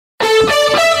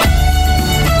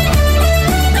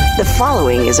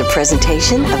following is a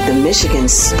presentation of the Michigan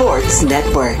Sports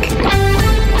Network.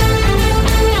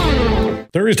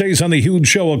 Thursdays on the Huge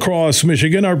Show across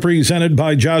Michigan are presented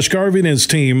by Josh Garvey and his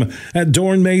team at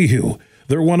Doeren Mayhew.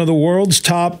 They're one of the world's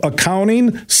top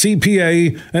accounting,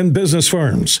 CPA, and business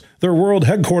firms. Their world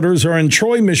headquarters are in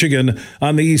Troy, Michigan,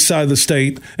 on the east side of the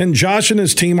state, and Josh and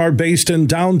his team are based in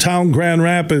downtown Grand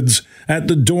Rapids at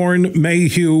the Doeren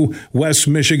Mayhew, West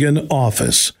Michigan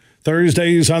office.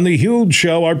 Thursdays on the Huge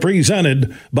Show are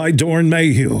presented by Doeren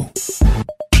Mayhew.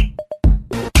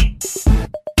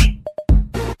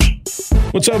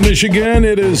 What's up, Michigan?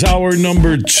 It is hour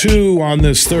number 2 on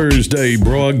this Thursday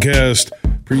broadcast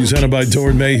presented by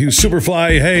Doeren Mayhew.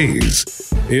 Superfly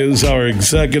Hayes is our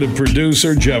executive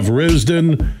producer. Jeff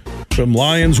Risden from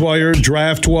Lions Wire,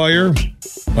 Draft Wire.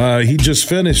 He just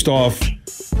finished off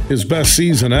his best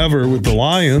season ever with the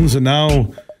Lions, and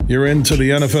now you're into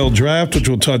the NFL Draft, which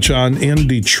we'll touch on in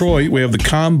Detroit. We have the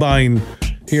Combine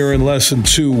here in less than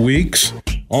 2 weeks.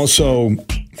 Also,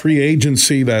 free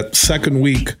agency that second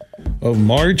week of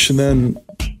March, and then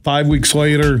 5 weeks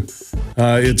later,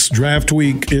 it's draft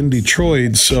week in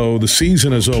Detroit, so the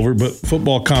season is over, but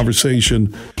football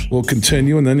conversation will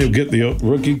continue, and then you'll get the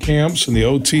rookie camps and the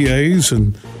OTAs,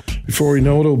 and before we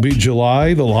know it, it'll be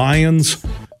July. The Lions,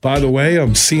 by the way,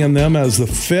 I'm seeing them as the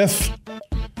 5th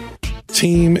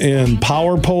team in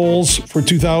power polls for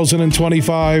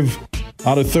 2025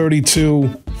 out of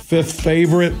 32, 5th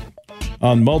favorite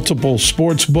on multiple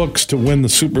sports books to win the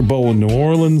Super Bowl in New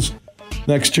Orleans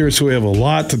next year, so we have a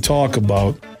lot to talk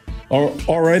about.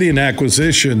 Already an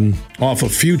acquisition off a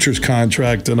futures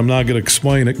contract, and I'm not going to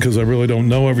explain it because I really don't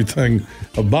know everything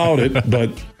about it,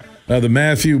 but the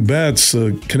Matthew Betts,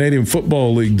 Canadian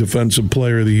Football League Defensive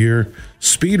Player of the Year,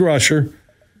 speed rusher,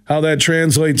 how that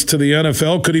translates to the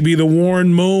NFL. Could he be the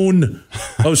Warren Moon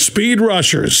of speed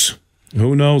rushers?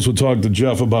 Who knows? We'll talk to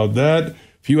Jeff about that.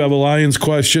 If you have a Lions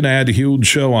question, add Huge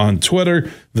Show on Twitter,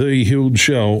 The Huge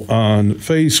Show on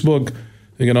Facebook.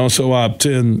 You can also opt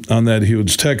in on that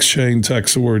Huge text chain.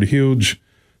 Text the word HUGE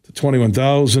to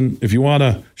 21,000. If you want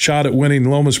a shot at winning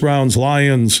Lomas Brown's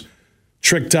Lions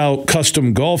tricked out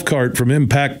custom golf cart from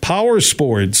Impact Power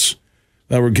Sports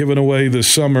that were given away this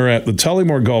summer at the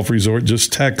Tullymore Golf Resort,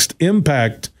 just text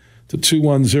IMPACT to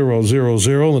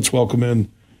 21000. Let's welcome in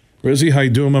Rizzy. How you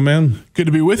doing, my man? Good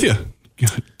to be with you.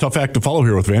 Tough act to follow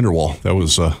here with Vanderwall. That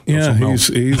was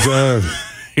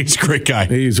he's a great guy.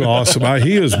 He's awesome.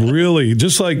 He is really,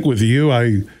 just like with you,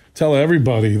 I tell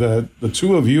everybody that the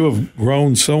two of you have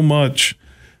grown so much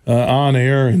on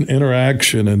air and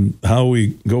interaction and how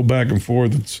we go back and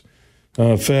forth. It's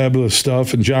fabulous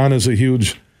stuff. And John is a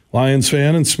huge Lions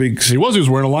fan and speaks. He was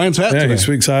wearing a Lions hat today. He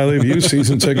speaks highly of you,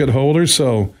 season ticket holder.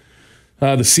 So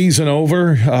the season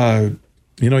over,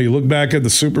 you look back at the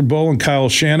Super Bowl and Kyle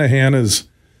Shanahan is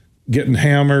getting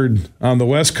hammered on the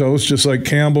West Coast, just like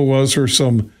Campbell was for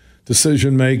some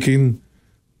decision-making.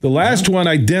 The last one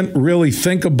I didn't really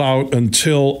think about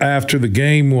until after the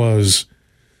game was,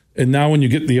 and now when you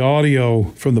get the audio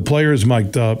from the players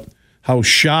mic'd up, how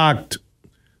shocked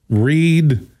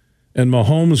Reed and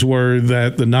Mahomes were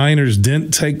that the Niners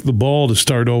didn't take the ball to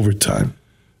start overtime.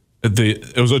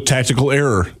 It was a tactical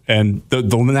error, and the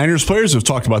Niners players have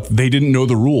talked about they didn't know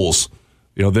the rules.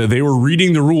 They were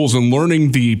reading the rules and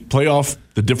learning the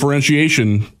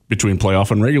differentiation between playoff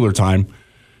and regular time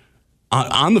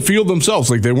on the field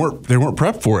themselves. Like they weren't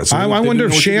prepped for it. So I wonder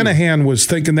if Shanahan was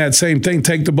thinking that same thing: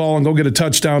 take the ball and go get a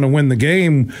touchdown and win the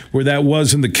game. Where that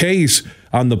wasn't the case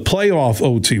on the playoff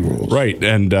OT rules, right?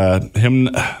 And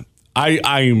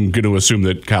I'm going to assume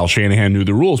that Kyle Shanahan knew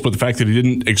the rules, but the fact that he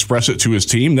didn't express it to his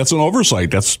team, that's an oversight.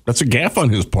 That's a gaffe on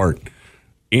his part.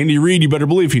 Andy Reid, you better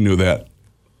believe he knew that.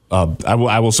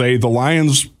 I will say the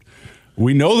Lions,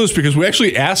 we know this because we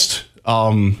actually asked,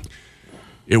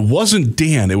 it wasn't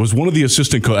Dan, it was one of the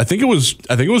assistant coaches. I think it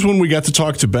was when we got to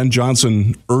talk to Ben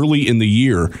Johnson early in the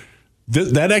year.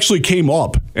 That actually came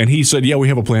up, and he said, yeah, we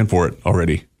have a plan for it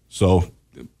already. So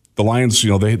the Lions,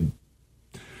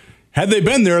 had they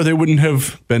been there, they wouldn't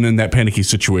have been in that panicky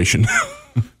situation.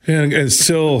 And it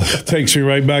still takes me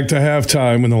right back to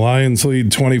halftime when the Lions lead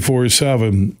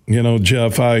 24-7.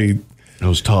 Jeff, it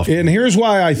was tough. And here's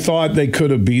why I thought they could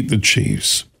have beat the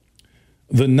Chiefs.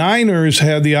 The Niners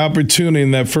had the opportunity in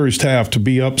that first half to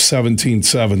be up 17-7,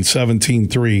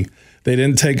 17-3. They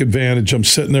didn't take advantage. I'm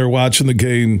sitting there watching the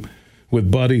game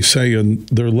with Buddy saying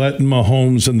they're letting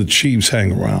Mahomes and the Chiefs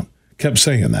hang around. Kept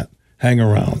saying that, hang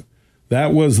around.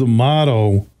 That was the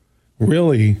motto,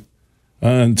 really,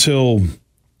 until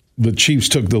the Chiefs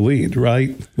took the lead,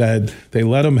 right? That they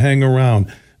let them hang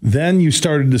around. Then you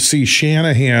started to see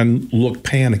Shanahan look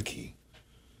panicky,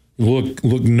 look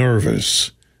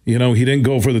nervous. He didn't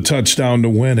go for the touchdown to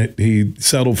win it. He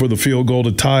settled for the field goal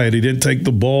to tie it. He didn't take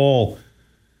the ball,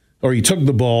 or he took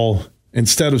the ball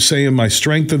instead of saying my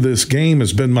strength of this game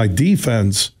has been my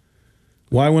defense.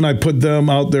 Why wouldn't I put them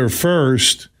out there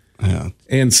first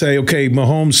and say, okay,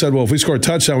 Mahomes said, well, if we score a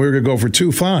touchdown, we're going to go for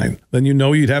 2, fine. Then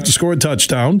you'd have to score a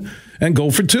touchdown and go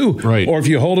for 2. Right. Or if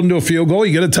you hold them to a field goal,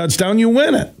 you get a touchdown, you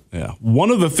win it. Yeah. One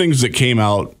of the things that came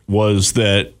out was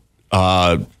that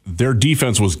their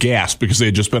defense was gassed because they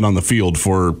had just been on the field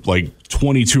for like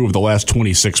 22 of the last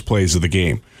 26 plays of the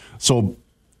game. So,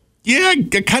 yeah,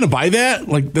 I kind of buy that.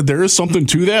 Like, there is something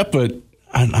to that, but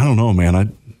I don't know,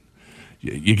 man.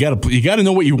 You gotta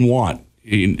know what you want.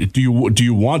 Do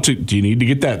you need to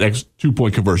get that next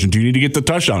 2-point conversion? Do you need to get the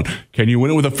touchdown? Can you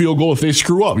win it with a field goal if they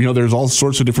screw up? There's all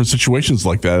sorts of different situations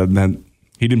like that, and then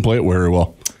he didn't play it very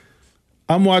well.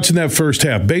 I'm watching that first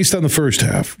half, based on the first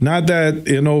half. Not that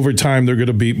in overtime they're going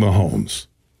to beat Mahomes.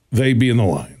 They being the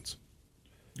Lions.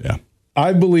 Yeah.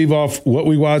 I believe off what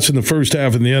we watched in the first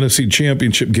half in the NFC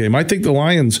Championship game, I think the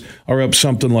Lions are up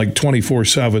something like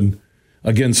 24-7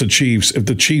 against the Chiefs. If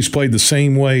the Chiefs played the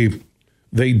same way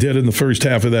they did in the first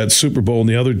half of that Super Bowl and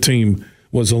the other team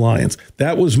was the Lions.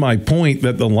 That was my point,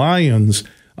 that the Lions,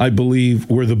 I believe,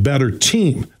 were the better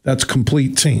team. That's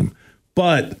complete team.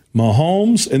 But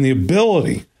Mahomes and the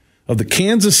ability of the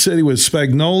Kansas City with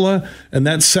Spagnuolo and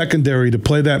that secondary to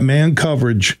play that man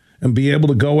coverage and be able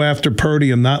to go after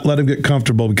Purdy and not let him get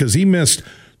comfortable, because he missed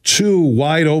 2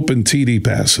 wide open TD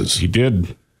passes. He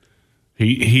did.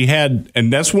 He had,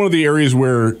 and that's one of the areas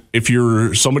where if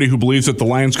you're somebody who believes that the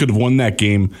Lions could have won that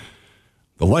game,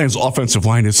 the Lions' offensive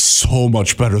line is so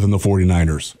much better than the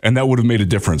 49ers, and that would have made a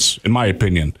difference, in my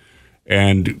opinion.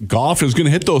 And Goff is going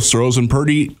to hit those throws, and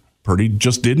Purdy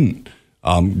just didn't.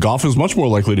 Goff is much more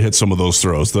likely to hit some of those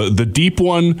throws. The deep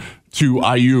one to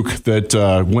Ayuk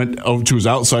that went over to his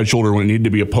outside shoulder when it needed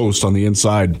to be a post on the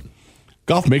inside,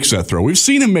 Goff makes that throw. We've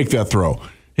seen him make that throw.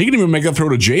 He can even make that throw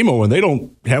to J-Mo, and they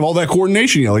don't have all that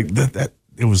coordination. That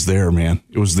it was there, man.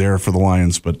 It was there for the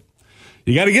Lions, but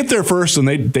you got to get there first, and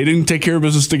they didn't take care of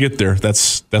business to get there.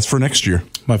 That's for next year.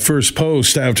 My first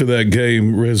post after that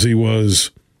game, Rizzy,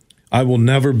 was, I will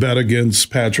never bet against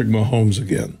Patrick Mahomes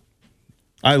again.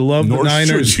 I love the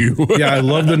Niners. Yeah, I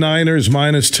love the Niners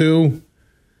 -2.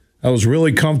 I was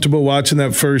really comfortable watching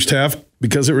that first half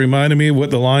because it reminded me of what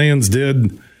the Lions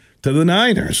did to the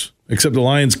Niners, except the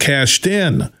Lions cashed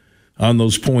in on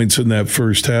those points in that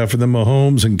first half. And then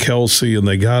Mahomes and Kelsey, and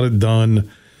they got it done.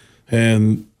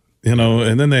 And,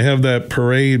 and then they have that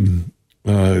parade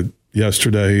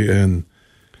yesterday. And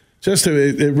just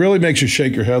it really makes you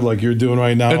shake your head like you're doing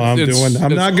right now. I'm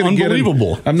not going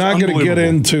to get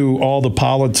into all the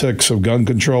politics of gun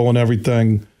control and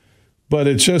everything, but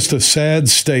it's just a sad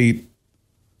state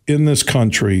in this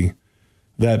country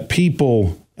that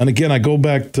people, and again, I go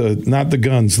back to not the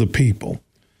guns, the people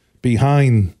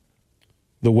behind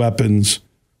the weapons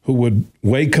who would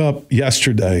wake up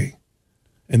yesterday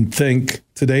and think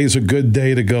today's a good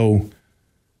day to go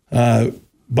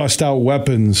bust out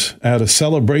weapons at a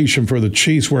celebration for the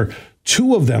Chiefs, where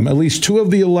at least two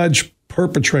of the alleged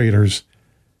perpetrators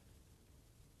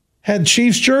had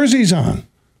Chiefs jerseys on.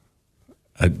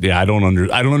 I don't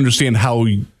understand how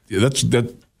that's.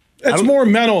 It's more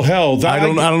mental health. I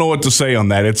don't know what to say on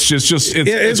that.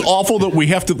 It's awful that we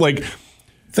have to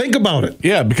think about it.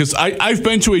 Yeah, because I've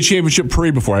been to a championship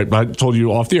parade before. I told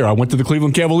you off the air. I went to the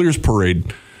Cleveland Cavaliers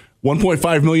parade.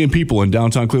 1.5 million people in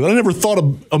downtown Cleveland. I never thought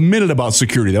a minute about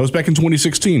security. That was back in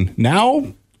 2016. Now,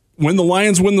 when the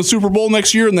Lions win the Super Bowl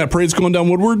next year and that parade's going down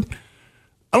Woodward,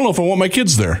 I don't know if I want my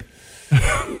kids there.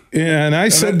 Yeah, and I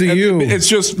said to you, it's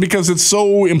just because it's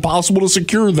so impossible to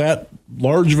secure that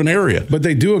large of an area. But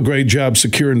they do a great job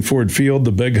securing Ford Field,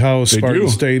 the big house, Spartan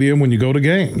Stadium, when you go to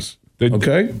games.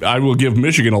 Okay? I will give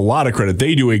Michigan a lot of credit.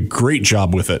 They do a great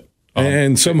job with it.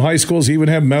 And some high schools even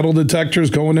have metal detectors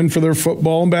going in for their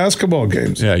football and basketball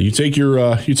games. Yeah, you take your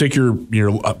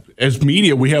as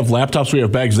media, we have laptops, we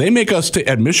have bags. They make us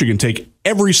at Michigan take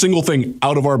every single thing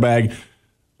out of our bag,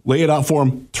 lay it out for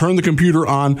them, turn the computer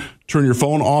on, turn your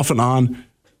phone off and on,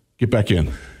 get back in.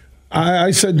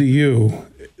 I said to you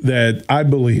that I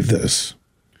believe this.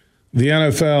 The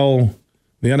NFL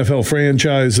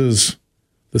franchises,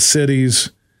 the cities,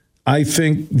 I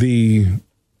think the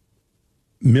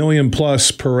million-plus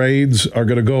parades are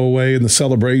going to go away and the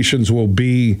celebrations will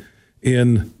be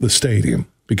in the stadium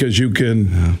because you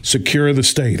can secure the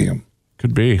stadium.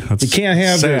 Could be. You can't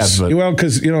have this. But... Well,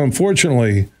 because,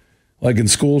 unfortunately, like in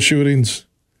school shootings,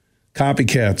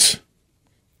 copycats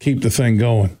keep the thing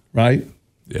going, right?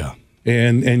 Yeah.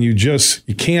 And you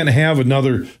can't have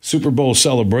another Super Bowl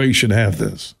celebration have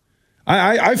this.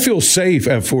 I feel safe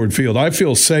at Ford Field. I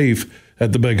feel safe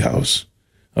at the Big House.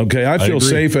 Okay, I feel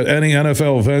safe at any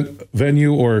NFL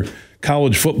venue or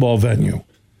college football venue.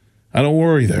 I don't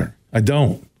worry there. I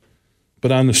don't.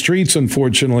 But on the streets,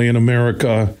 unfortunately, in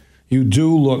America, you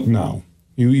do look now.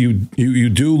 You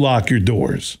do lock your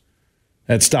doors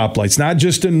at stoplights, not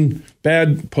just in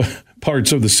bad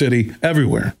parts of the city,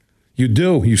 everywhere. You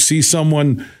do. You see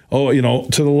someone, to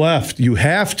the left. You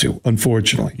have to,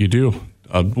 unfortunately. You do.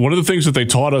 One of the things that they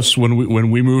taught us when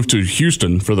we moved to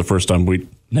Houston for the first time, we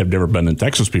have never been in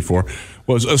Texas before,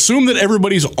 was assume that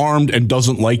everybody's armed and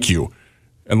doesn't like you.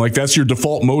 And that's your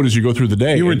default mode as you go through the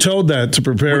day. You were told that to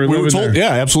prepare. We were told,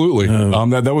 yeah, absolutely.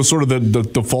 That was sort of the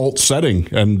default setting,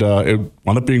 and it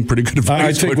wound up being pretty good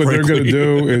advice. I think what they're going to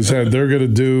do is that they're going to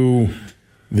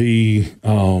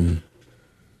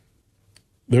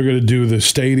do the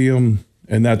stadium,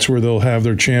 and that's where they'll have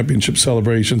their championship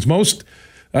celebrations.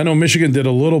 I know Michigan did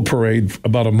a little parade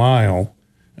about a mile,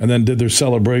 and then did their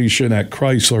celebration at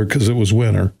Chrysler because it was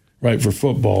winter, right, for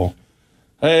football.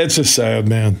 It's just sad,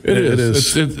 man. It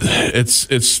is.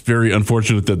 It's very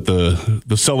unfortunate that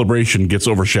the celebration gets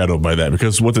overshadowed by that,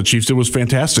 because what the Chiefs did was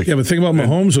fantastic. Yeah, but think about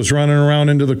Mahomes was running around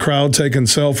into the crowd taking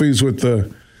selfies with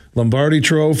the Lombardi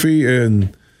Trophy,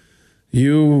 and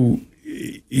you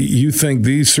think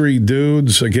these three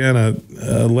dudes, again,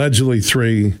 allegedly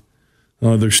three,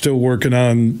 they're still working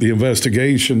on the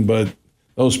investigation, but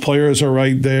those players are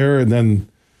right there, and then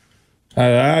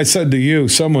I said to you,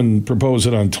 someone proposed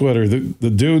it on Twitter, the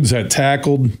dudes that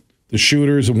tackled the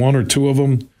shooters, and one or two of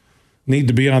them need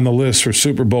to be on the list for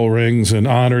Super Bowl rings and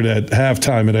honored at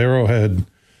halftime at Arrowhead.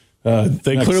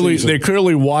 They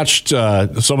clearly watched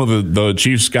some of the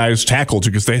Chiefs guys tackle,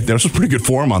 because there was some pretty good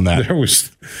form on that.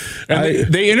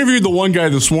 They interviewed the one guy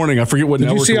this morning. I forget what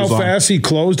network it was on. Did you see how fast he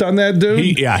closed on that dude?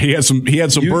 He had some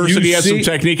burst, and he had some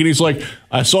technique, and he's like,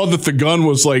 I saw that the gun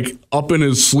was up in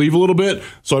his sleeve a little bit,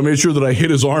 so I made sure that I hit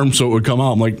his arm so it would come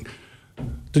out. I'm like,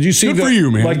 did you see good for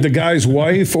you, man. The guy's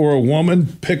wife or a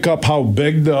woman pick up how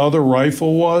big the other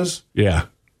rifle was? Yeah.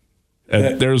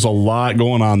 There's a lot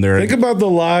going on there. Think about the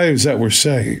lives that were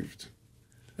saved.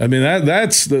 I mean,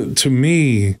 that's to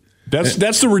me.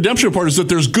 That's the redemption part, is that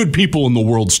there's good people in the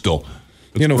world still.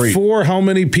 That's great. How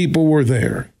many people were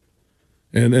there?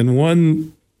 And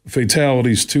one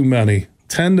fatality is too many.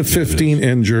 10 to 15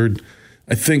 injured.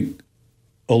 I think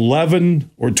 11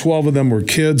 or 12 of them were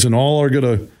kids, and all are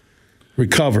going to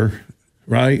recover.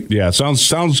 Right? Yeah,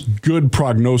 sounds good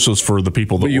prognosis for the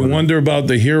people that But you wonder about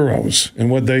the heroes and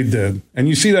what they did. And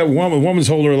you see that woman's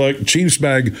holding her Chiefs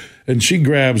bag, and she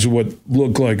grabs what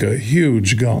looked like a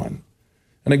huge gun.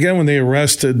 And again, when they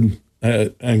arrested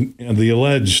and the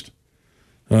alleged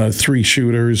three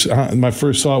shooters, my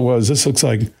first thought was this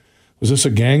a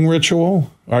gang ritual?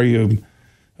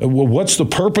 What's the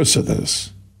purpose of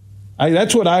this?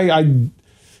 That's what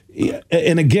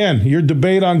and again, your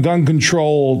debate on gun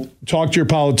control, talk to your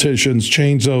politicians,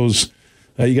 change those.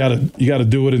 You got to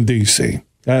do it in D.C.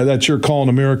 That's your call in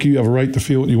America. You have a right to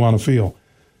feel what you want to feel.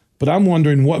 But I'm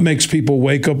wondering what makes people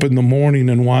wake up in the morning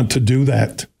and want to do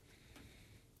that.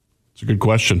 It's a good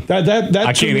question.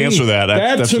 I can't answer that.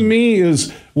 That to me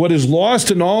is what is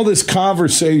lost in all this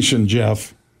conversation,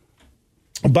 Jeff,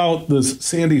 about this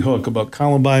Sandy Hook, about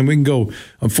Columbine. We can go,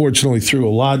 unfortunately, through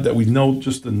a lot that we know,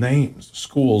 just the names, the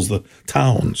schools, the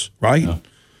towns, right? Yeah.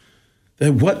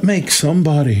 That what makes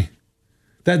somebody,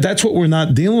 that's what we're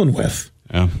not dealing with.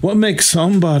 Yeah. What makes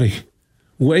somebody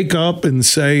wake up and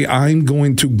say, I'm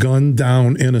going to gun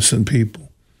down innocent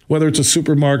people? Whether it's a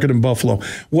supermarket in Buffalo,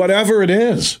 whatever it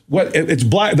is. It's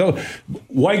black,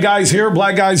 white guys here,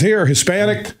 black guys here,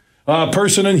 Hispanic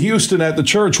person in Houston at the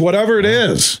church, whatever it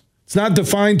is. It's not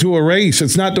defined to a race.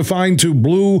 It's not defined to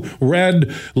blue,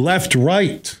 red, left,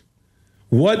 right.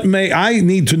 I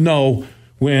need to know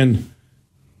when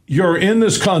you're in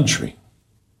this country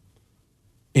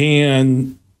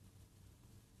and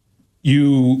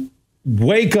you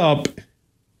wake up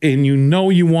and you know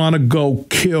you want to go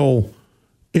kill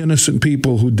innocent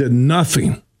people who did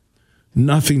nothing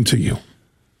to you.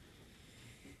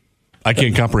 I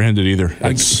can't comprehend it either.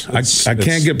 I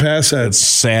can't get past that. It's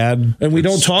sad. And we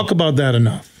don't talk about that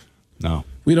enough. No.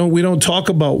 We don't talk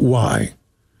about why.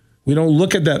 We don't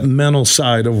look at that mental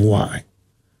side of why.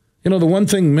 The one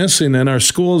thing missing in our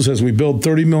schools as we build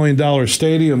 $30 million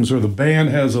stadiums, or the band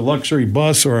has a luxury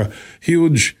bus or a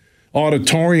huge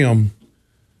auditorium,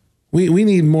 we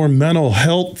need more mental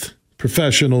health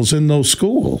professionals in those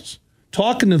schools,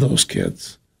 talking to those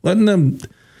kids, letting them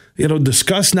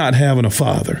discuss not having a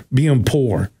father, being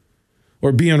poor,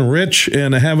 or being rich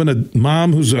and having a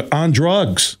mom who's on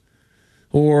drugs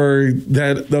or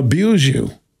that abuse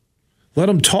you. Let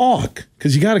them talk,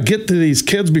 because you got to get to these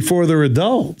kids before they're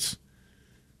adults.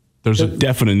 There's a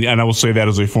definite, and I will say that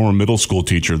as a former middle school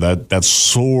teacher, that's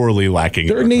sorely lacking.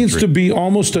 There needs to be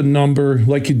almost a number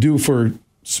like you do for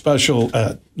special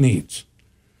ed needs.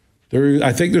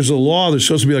 I think there's a law. There's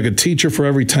supposed to be like a teacher for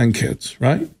every 10 kids,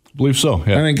 right? I believe so.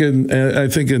 Yeah. I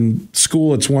think in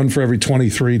school it's one for every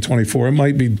 23, 24. It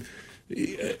might be.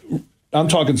 I'm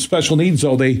talking special needs,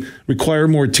 though. They require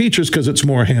more teachers because it's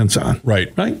more hands-on.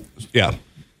 Right. Right? Yeah.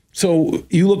 So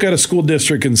you look at a school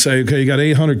district and say, okay, you got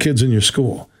 800 kids in your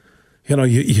school. You know,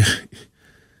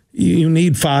 you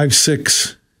need 5,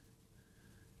 6,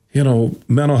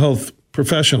 mental health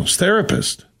professionals,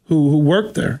 therapists who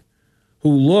work there,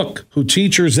 who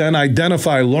teachers then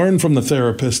identify, learn from the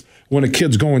therapist when a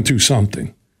kid's going through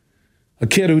something. A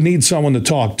kid who needs someone to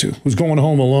talk to, who's going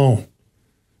home alone,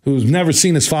 who's never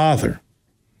seen his father.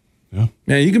 Yeah.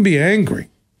 Man, you can be angry.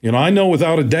 I know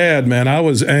without a dad, man, I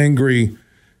was angry.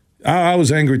 I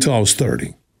was angry till I was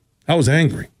 30. I was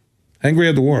angry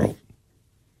at the world.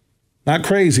 Not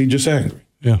crazy, just angry.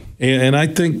 Yeah. And I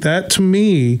think that, to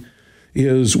me,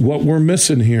 is what we're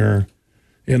missing here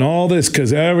in all this,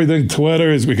 because everything,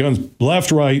 Twitter has become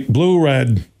left, right, blue,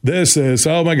 red, this,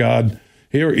 oh my God.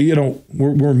 Here,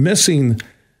 we're missing,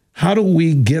 how do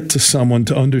we get to someone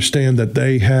to understand that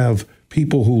they have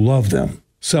people who love them,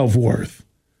 self-worth?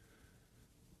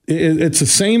 It's the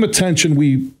same attention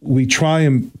we try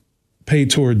and pay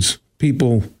towards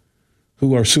people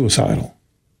who are suicidal.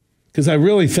 Because I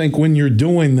really think when you're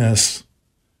doing this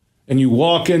and you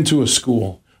walk into a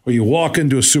school or you walk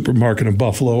into a supermarket in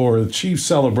Buffalo or a Chiefs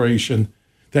celebration,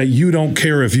 that you don't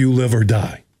care if you live or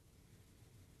die.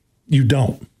 You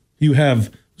don't. You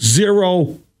have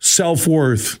zero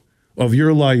self-worth of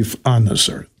your life on this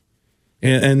earth.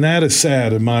 And that is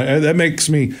sad. That makes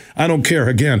me, I don't care.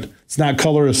 Again, it's not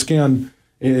color of skin.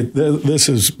 This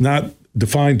is not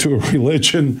defined to a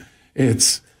religion.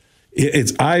 It's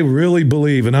I really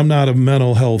believe, and I'm not a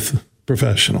mental health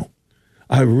professional,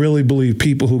 I really believe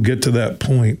people who get to that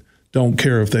point don't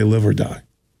care if they live or die.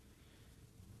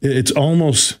 It's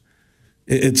almost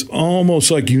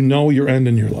like you're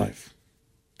ending your life.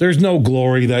 There's no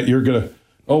glory that you're going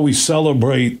to, we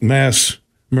celebrate mass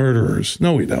murderers.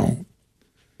 No, we don't.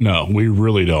 No, we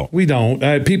really don't. We don't.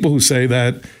 I have people who say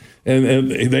that,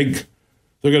 and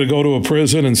they're going to go to a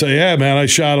prison and say, yeah, man, I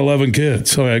shot 11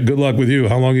 kids. All right, good luck with you.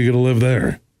 How long are you going to live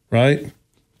there? Right?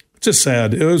 It's just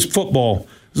sad. It was football.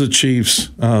 It was the Chiefs.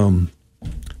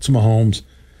 It's Mahomes.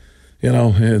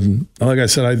 And like I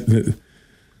said,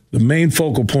 the main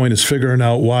focal point is figuring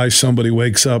out why somebody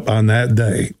wakes up on that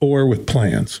day or with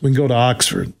plans. We can go to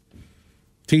Oxford.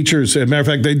 Teachers, as a matter of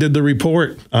fact, they did the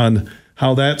report on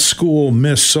how that school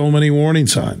missed so many warning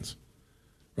signs.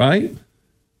 Right?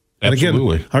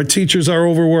 Absolutely. And again, our teachers are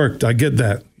overworked. I get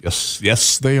that.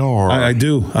 Yes, they are. I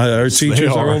do. Our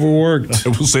teachers are overworked. I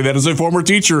will say that as a former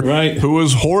teacher who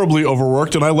was horribly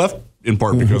overworked, and I left in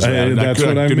part because of that.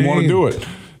 I didn't want to do it.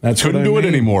 Couldn't do it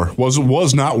anymore.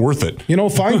 Was not worth it.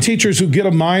 Find teachers who get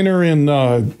a minor in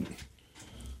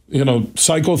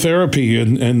psychotherapy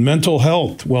and mental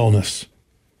health wellness.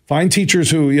 Find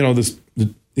teachers who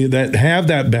that have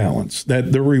that balance,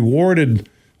 that they're rewarded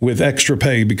with extra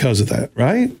pay because of that,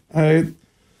 right?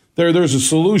 There's a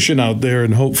solution out there,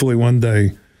 and hopefully one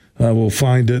day we'll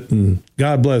find it. And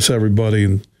God bless everybody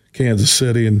in Kansas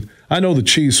City. And I know the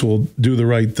Chiefs will do the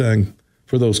right thing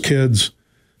for those kids.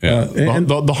 Yeah,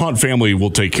 the Hunt family will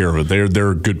take care of it.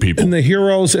 They're good people. And the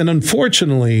heroes. And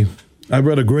unfortunately, I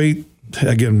read a great,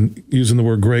 again, using the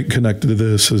word great connected to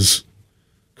this is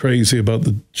crazy about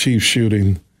the Chiefs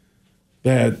shooting,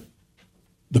 that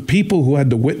the people who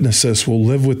had to witness this will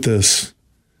live with this.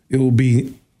 It will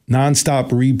be nonstop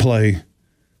replay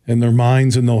in their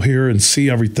minds, and they'll hear and see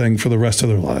everything for the rest of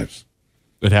their lives.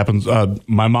 It happens.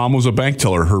 My mom was a bank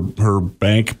teller. Her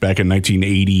bank back in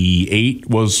 1988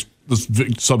 was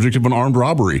the subject of an armed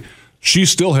robbery. She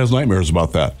still has nightmares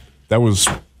about that. That was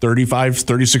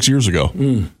 36 years ago.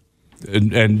 Mm.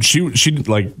 And she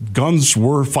like, guns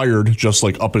were fired just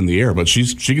like up in the air, but she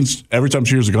can, every time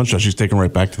she hears a gunshot, she's taken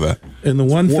right back to that. And the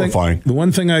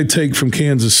one thing I take from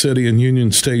Kansas City and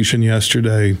Union Station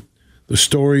yesterday, the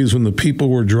stories when the people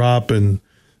were dropping,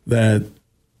 that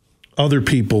other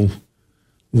people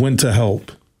went to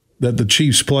help, that the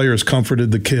Chiefs players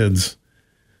comforted the kids.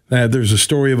 That there's a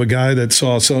story of a guy that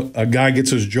saw a guy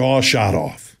gets his jaw shot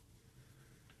off,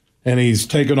 and he's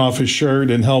taking off his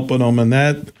shirt and helping him, and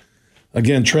that.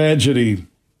 Again, tragedy,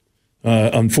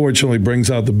 unfortunately,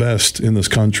 brings out the best in this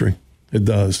country. It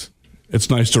does. It's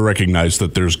nice to recognize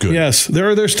that there's good. Yes,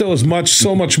 there still is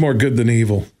so much more good than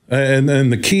evil.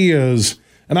 And the key is,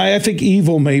 and I think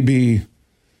evil may be,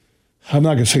 I'm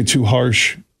not going to say too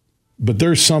harsh, but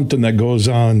there's something that goes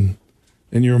on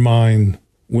in your mind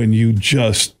when you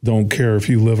just don't care if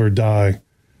you live or die,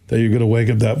 that you're going to wake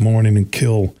up that morning and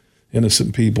kill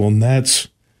innocent people. And that's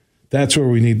where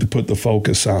we need to put the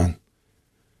focus on.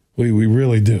 We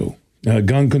really do.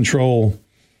 Gun control,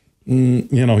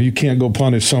 you can't go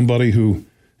punish somebody who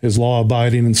is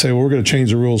law-abiding and say, well, we're going to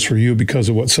change the rules for you because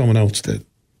of what someone else did.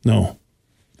 No.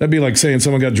 That'd be like saying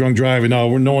someone got drunk driving. No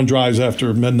one drives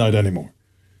after midnight anymore.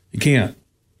 You can't.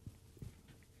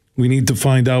 We need to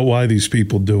find out why these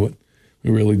people do it.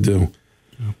 We really do.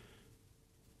 Yeah.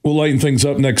 We'll lighten things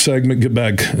up next segment, get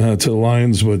back to the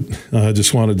Lions, but I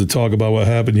just wanted to talk about what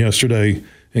happened yesterday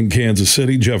in Kansas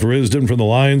City. Jeff Risdon from the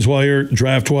Lions Wire,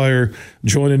 Draft Wire,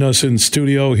 joining us in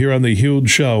studio here on the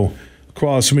Huge Show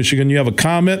across Michigan. You have a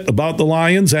comment about the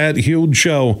Lions at Huge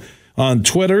Show on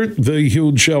Twitter, The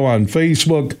Huge Show on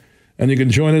Facebook, and you can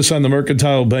join us on the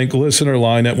Mercantile Bank listener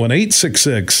line at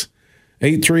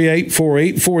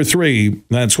 1-866-838-4843.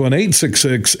 That's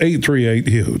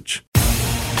 1-866-838-HUGE.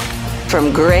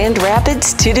 From Grand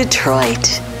Rapids to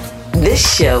Detroit,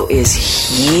 this show is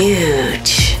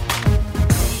huge.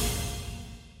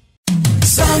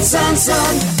 Sun, sun,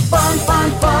 sun, fun, fun,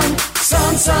 fun,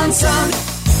 sun, sun, sun.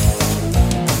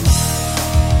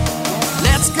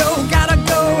 Let's go, gotta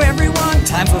go, everyone,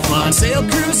 time for fun. Sail,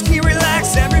 cruise, ski,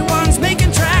 relax, everyone's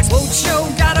making tracks. Boat show,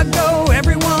 gotta go,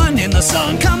 everyone in the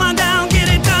sun. Come on down, get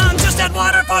it done, just add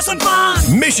water for some fun.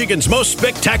 Michigan's most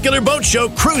spectacular boat show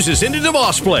cruises into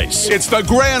DeVos Place. It's the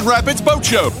Grand Rapids Boat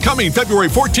Show, coming February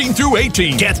 14 through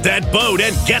 18. Get that boat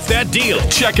and get that deal.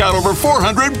 Check out over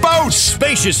 400 boats.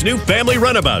 Spacious new family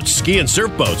runabouts, ski and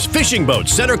surf boats, fishing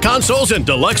boats, center consoles, and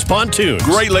deluxe pontoons.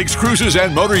 Great Lakes cruises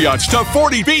and motor yachts to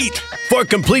 40 feet. For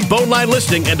complete boat line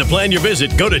listing and to plan your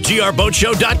visit, go to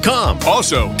grboatshow.com.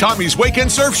 Also, Tommy's Wake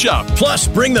and Surf Shop. Plus,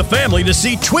 bring the family to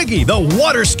see Twiggy, the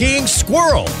water skiing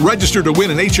squirrel. Register to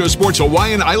win an HO Sports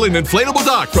Hawaiian Island inflatable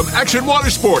dock from Action Water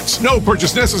Sports. No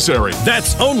purchase necessary.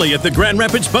 That's only at the Grand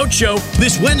Rapids Boat Show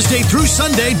this Wednesday through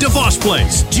Sunday, DeVos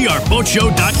Place.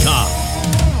 grboatshow.com.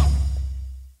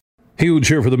 Huge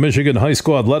here for the Michigan High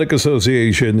School Athletic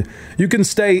Association. You can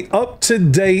stay up to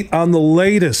date on the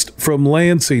latest from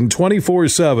Lansing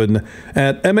 24/7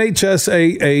 at MHSAA.com,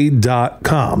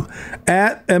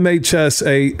 at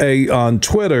MHSAA on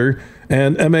Twitter,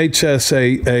 and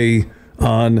MHSAA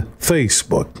on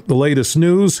Facebook. The latest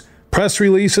news, press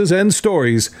releases, and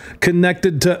stories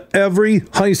connected to every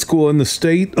high school in the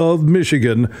state of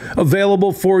Michigan,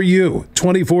 available for you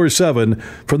 24/7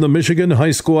 from the Michigan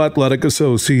High School Athletic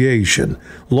Association.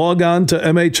 Log on to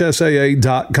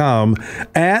MHSAA.com,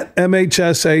 at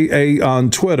MHSAA on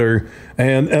Twitter,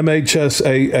 and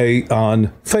MHSAA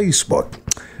on Facebook.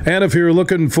 And if you're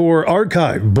looking for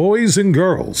archive boys and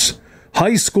girls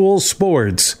high school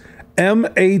sports,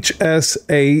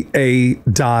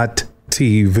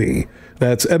 MHSAA.TV.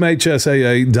 That's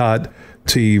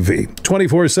MHSAA.TV.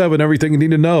 24/7, everything you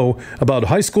need to know about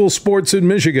high school sports in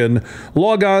Michigan.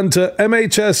 Log on to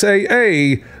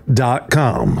MHSAA.com.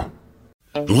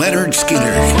 Leonard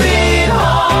Skinner.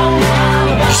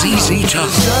 ZZ Top.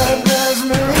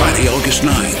 Friday, August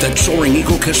 9th at Soaring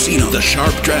Eagle Casino, the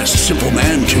Sharp Dressed Simple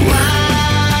Man Tour.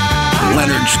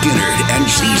 Leonard Skinner and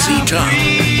ZZ Top.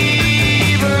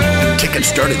 Tickets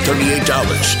start at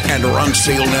 $38 and are on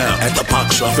sale now at the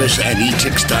box office and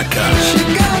etix.com.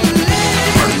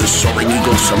 Part of the Soaring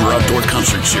Eagle Summer Outdoor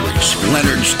Concert Series.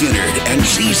 Leonard Skinner and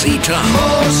ZZ Top.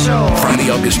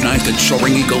 Friday, August 9th at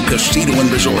Soaring Eagle Casino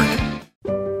and Resort.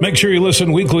 Make sure you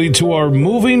listen weekly to our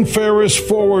Moving Ferris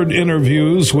Forward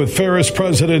interviews with Ferris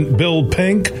President Bill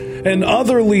Pink and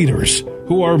other leaders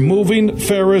who are moving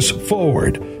Ferris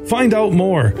forward. Find out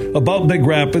more about Big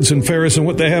Rapids and Ferris and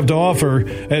what they have to offer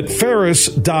at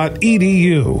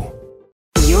ferris.edu.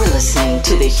 You're listening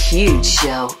to The Huge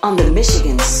Show on the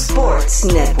Michigan Sports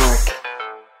Network.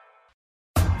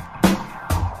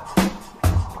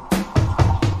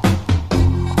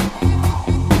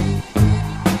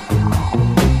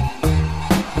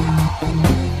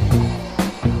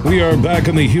 We are back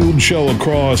on The Huge Show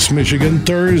across Michigan.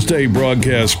 Thursday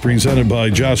broadcast presented by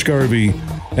Josh Garvey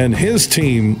and his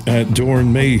team at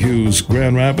Doran Mayhew's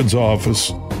Grand Rapids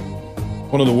office.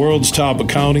 One of the world's top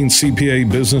accounting CPA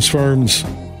business firms,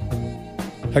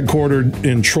 headquartered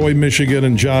in Troy, Michigan,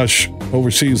 and Josh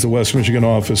oversees the West Michigan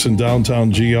office in downtown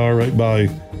GR right by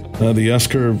the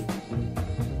S-Curve.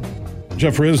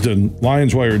 Jeff Risdon,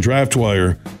 Lions Wire, Draft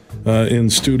Wire, in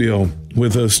studio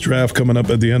with us. Draft coming up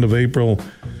at the end of April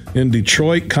in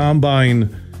Detroit. Combine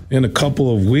in a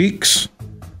couple of weeks.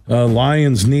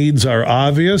 Lions' needs are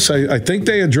obvious. I think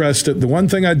they addressed it. The one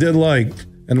thing I did like,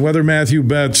 and whether Matthew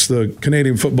Betts, the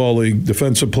Canadian Football League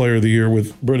Defensive Player of the Year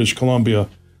with British Columbia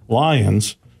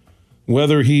Lions,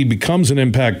 whether he becomes an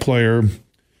impact player,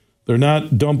 they're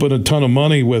not dumping a ton of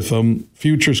money with him.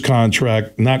 Futures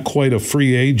contract, not quite a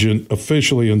free agent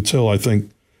officially until, I think,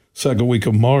 second week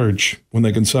of March when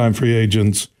they can sign free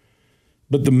agents.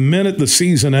 But the minute the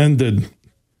season ended,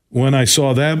 when I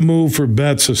saw that move for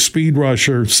Betts, a speed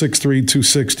rusher, 6'3",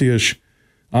 260-ish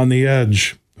on the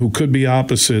edge, who could be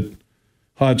opposite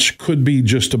Hutch, could be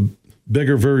just a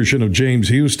bigger version of James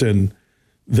Houston,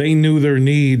 they knew their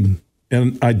need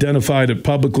and identified it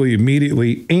publicly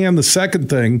immediately. And the second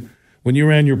thing, when you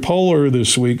ran your poll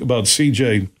this week about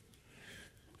CJ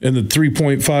and the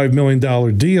 $3.5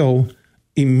 million deal,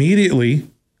 immediately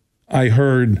I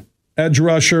heard edge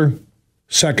rusher,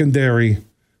 secondary,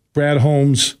 Brad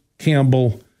Holmes,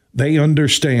 Campbell, they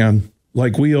understand,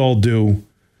 like we all do,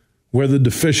 where the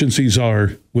deficiencies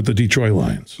are with the Detroit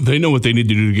Lions. They know what they need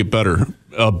to do to get better.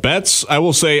 Betts, I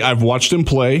will say I've watched him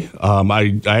play.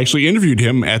 I actually interviewed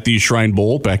him at the Shrine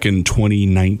Bowl back in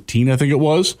 2019, I think it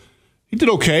was. He did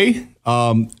okay.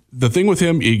 The thing with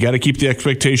him, you got to keep the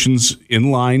expectations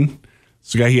in line.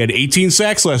 This guy, he had 18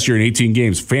 sacks last year in 18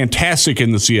 games. Fantastic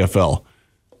in the CFL.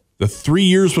 The 3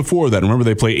 years before that, remember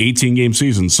they play 18-game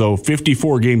seasons, so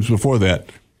 54 games before that,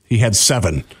 he had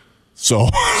 7. So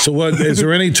what is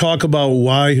there any talk about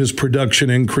why his production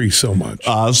increased so much?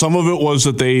 Some of it was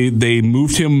that they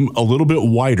moved him a little bit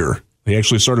wider. They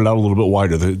actually started out a little bit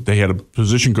wider. They had a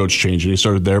position coach change, and he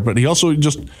started there. But he also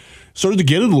just started to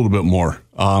get it a little bit more.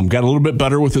 Got a little bit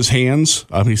better with his hands.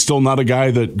 He's still not a guy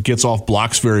that gets off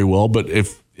blocks very well, but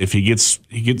if he gets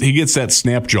that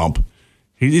snap jump,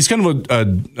 he's kind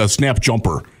of a snap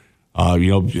jumper.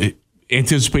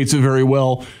 Anticipates it very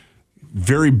well.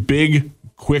 Very big,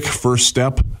 quick first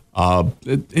step.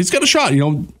 He's got a shot.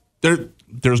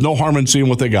 There's no harm in seeing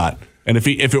what they got. And if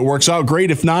it works out, great.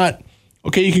 If not,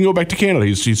 okay, you can go back to Canada.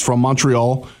 He's from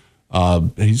Montreal.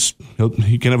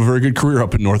 He can have a very good career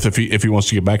up in North if he wants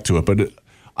to get back to it. But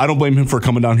I don't blame him for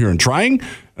coming down here and trying.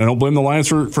 I don't blame the Lions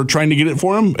for trying to get it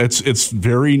for him.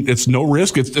 It's no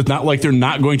risk. It's not like they're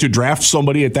not going to draft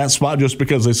somebody at that spot just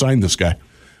because they signed this guy.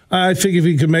 I think if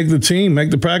he could make the team,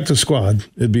 make the practice squad,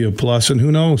 it'd be a plus. And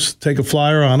who knows? Take a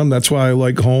flyer on him. That's why I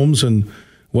like Holmes and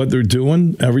what they're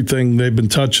doing. Everything they've been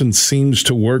touching seems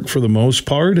to work for the most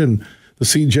part. And the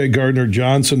C.J.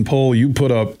 Gardner-Johnson poll you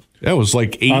put up. That was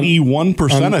like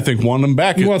 81%, I think, want him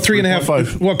back. Well,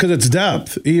 3.5. Well, because it's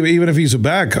depth, even if he's a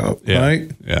backup, right?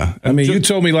 Yeah. I mean, you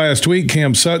told me last week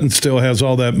Cam Sutton still has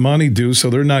all that money due, so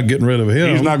they're not getting rid of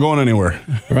him. He's not going anywhere.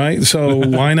 Right? So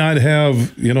why not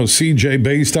have, CJ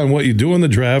based on what you do in the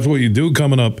draft, what you do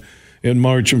coming up in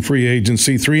March in free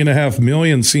agency? $3.5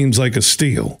 million seems like a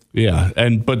steal. Yeah,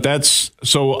 but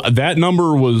that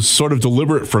number was sort of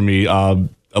deliberate for me. A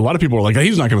lot of people are like,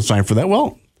 he's not going to sign for that.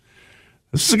 Well,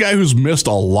 this is a guy who's missed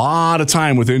a lot of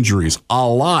time with injuries. A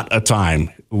lot of time.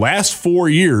 Last 4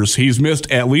 years, he's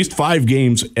missed at least 5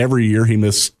 games every year. He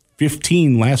missed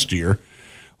 15 last year.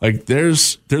 Like,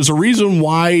 there's a reason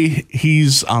why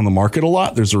he's on the market a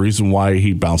lot. There's a reason why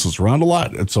he bounces around a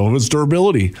lot. And some of his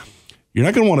durability. You're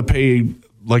not going to want to pay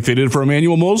like they did for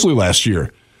Emmanuel Moseley last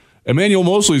year. Emmanuel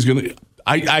Moseley is going to...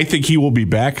 I think he will be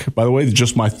back, by the way.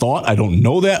 Just my thought. I don't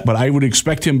know that, but I would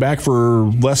expect him back for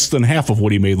less than half of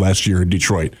what he made last year in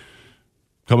Detroit.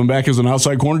 Coming back as an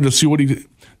outside corner to see what he did.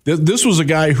 This was a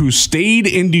guy who stayed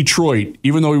in Detroit,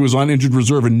 even though he was on injured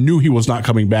reserve and knew he was not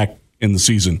coming back in the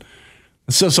season.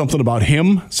 It says something about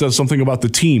him, says something about the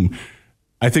team.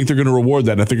 I think they're going to reward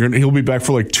that. I think he'll be back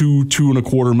for like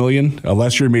 $2.25 million.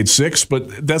 Last year he made $6 million,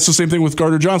 but that's the same thing with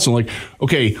Gardner Johnson. Like,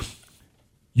 okay,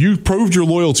 you proved your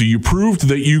loyalty. You proved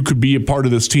that you could be a part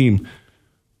of this team,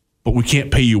 but we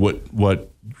can't pay you what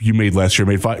you made last year.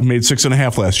 Made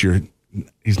 6.5 last year.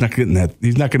 He's not getting that.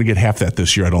 He's not going to get half that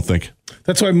this year, I don't think.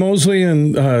 That's why Moseley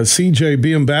and CJ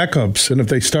being backups, and if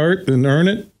they start and earn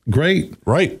it, great.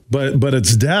 Right. But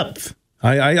it's depth.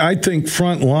 I think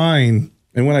front line,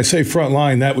 and when I say front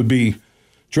line, that would be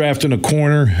drafting a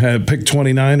corner, pick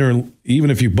 29, or even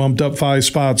if you bumped up 5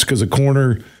 spots because a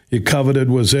corner you coveted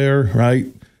was there, right?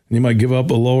 And you might give up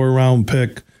a lower round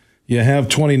pick. You have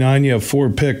 29, you have 4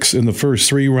 picks in the first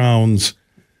 3 rounds.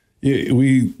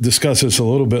 We discussed this a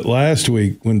little bit last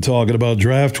week when talking about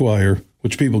Draft Wire,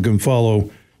 which people can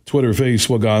follow Twitter,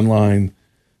 Facebook, online.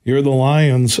 You're the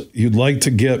Lions. You'd like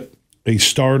to get a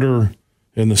starter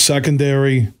in the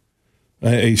secondary,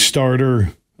 a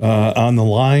starter on the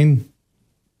line,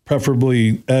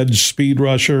 preferably edge speed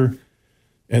rusher,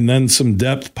 and then some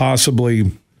depth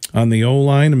possibly on the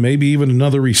O-line, and maybe even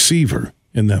another receiver.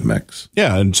 in that mix.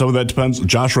 Yeah, and some of that depends.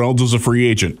 Josh Reynolds is a free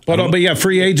agent. But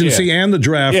free agency and the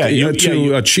draft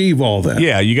to achieve all that.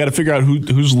 Yeah, you got to figure out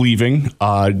who's leaving.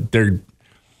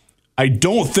 I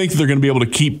don't think they're going to be able to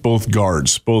keep both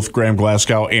guards, both Graham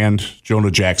Glasgow and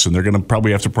Jonah Jackson. They're going to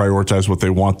probably have to prioritize what they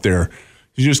want there.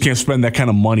 You just can't spend that kind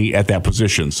of money at that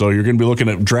position. So you're going to be looking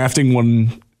at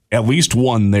drafting at least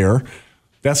one there.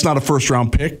 That's not a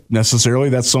first-round pick necessarily.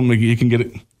 That's something you can get.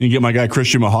 You can get my guy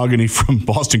Christian Mahogany from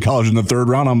Boston College in the third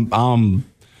round.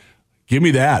 Give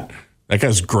me that. That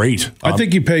guy's great. I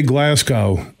think you pay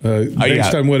Glasgow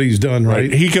based on what he's done,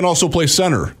 right? He can also play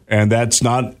center, and that's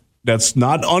not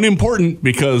unimportant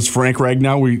because Frank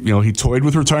Ragnow, he toyed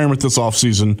with retirement this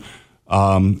offseason.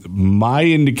 My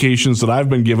indications that I've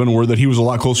been given were that he was a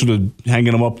lot closer to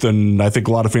hanging him up than I think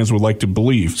a lot of fans would like to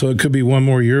believe. So it could be one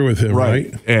more year with him,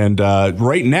 right? And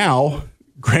right now,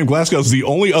 Graham Glasgow is the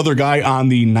only other guy on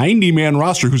the 90-man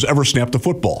roster who's ever snapped a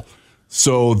football.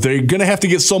 So they're going to have to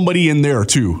get somebody in there,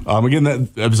 too. Again,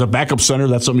 that as a backup center,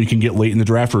 that's something you can get late in the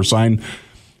draft or sign.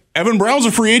 Evan Brown's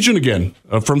a free agent again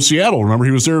from Seattle. Remember,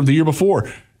 he was there the year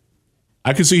before.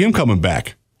 I could see him coming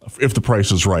back if the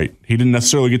price is right. He didn't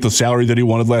necessarily get the salary that he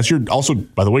wanted last year. Also,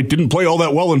 by the way, didn't play all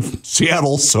that well in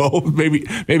Seattle, so maybe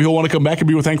he'll want to come back and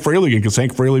be with Hank Fraley again because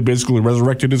Hank Fraley basically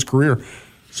resurrected his career.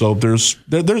 So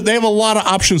they have a lot of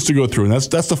options to go through, and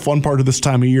that's the fun part of this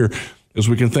time of year is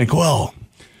we can think, well,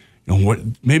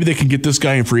 maybe they can get this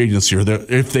guy in free agency, or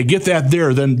if they get that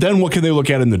there, then what can they look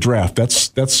at in the draft?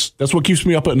 That's what keeps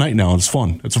me up at night now. It's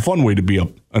fun. It's a fun way to be up,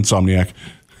 Insomniac.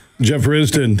 Jeff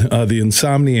Risdon, the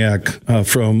Insomniac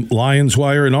from Lions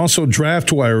Wire and also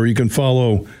Draft Wire. You can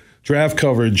follow draft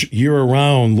coverage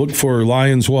year-round. Look for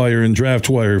Lions Wire and Draft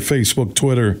Wire, Facebook,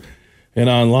 Twitter, and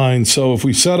online. So if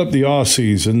we set up the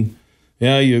offseason,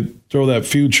 you throw that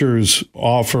futures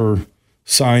offer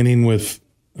signing with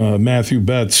Matthew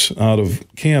Betts out of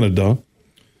Canada.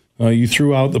 You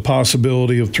threw out the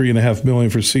possibility of $3.5 million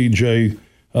for C.J.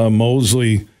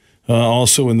 Mosley,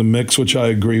 also in the mix, which I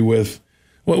agree with.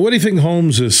 What do you think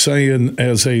Holmes is saying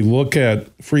as a look at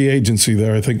free agency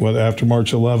there? I think, after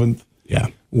March 11th? Yeah.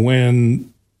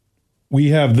 When we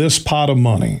have this pot of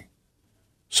money.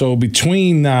 So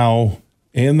between now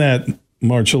and that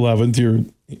March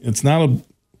 11th, it's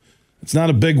not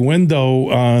a big window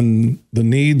on the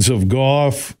needs of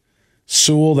Goff,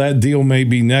 Sewell. That deal may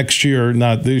be next year,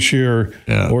 not this year,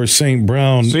 or St.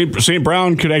 Brown. St.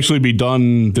 Brown could actually be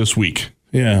done this week.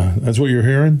 Yeah, that's what you're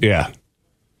hearing? Yeah.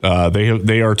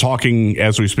 They are talking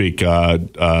as we speak.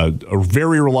 A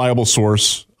very reliable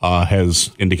source has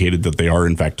indicated that they are,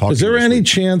 in fact, talking. Is there any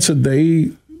chance that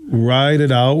they ride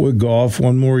it out with Goff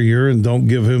one more year and don't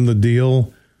give him the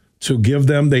deal to give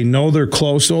them? They know they're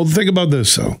close. So think about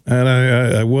this, though. And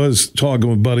I was talking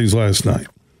with buddies last night.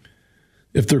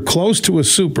 If they're close to a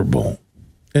Super Bowl,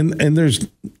 and there's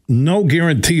no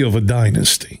guarantee of a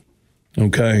dynasty,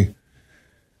 okay?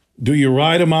 Do you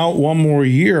ride them out one more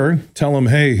year, tell them,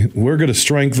 hey, we're going to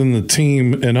strengthen the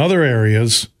team in other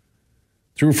areas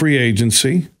through free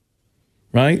agency,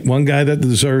 right? One guy that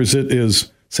deserves it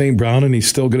is St. Brown, and he's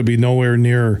still going to be nowhere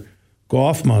near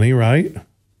Goff money, right?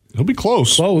 He'll be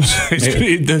close.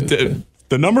 The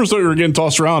numbers that were getting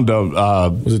tossed around.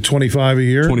 Was it 25 a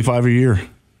year? 25 a year.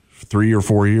 3 or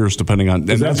 4 years, depending on.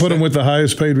 Does that put him with the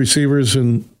highest paid receivers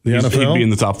in the NFL? He'd be in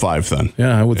the top 5 then.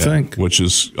 Yeah, I would think. Which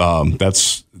is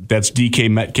that's DK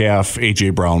Metcalf,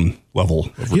 AJ Brown level.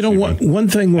 One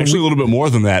thing. Actually, a little bit more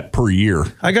than that per year.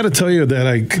 I got to tell you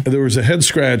that there was a head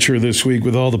scratcher this week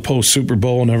with all the post Super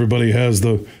Bowl, and everybody has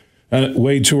the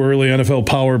way too early NFL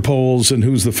power polls and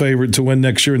who's the favorite to win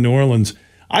next year in New Orleans.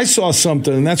 I saw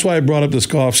something, and that's why I brought up this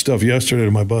Goff stuff yesterday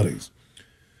to my buddies.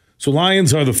 So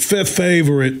Lions are the 5th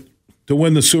favorite to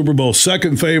win the Super Bowl,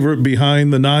 2nd favorite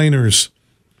behind the Niners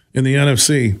in the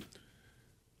NFC.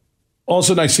 All of a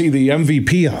sudden, I see the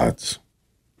MVP odds.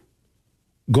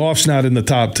 Goff's not in the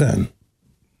top 10.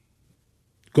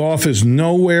 Goff is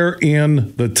nowhere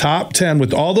in the top 10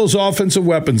 with all those offensive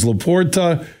weapons.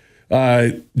 Laporta,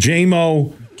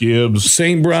 J-Mo, Gibbs,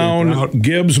 St. Brown,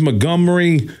 Gibbs,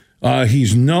 Montgomery.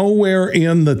 He's nowhere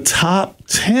in the top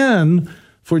 10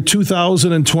 for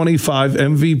 2025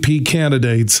 MVP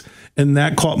candidates, and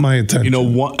that caught my attention.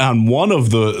 On one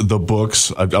of the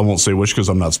books, I won't say which because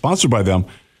I'm not sponsored by them,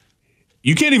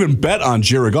 you can't even bet on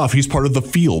Jared Goff. He's part of the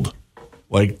field.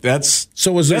 That's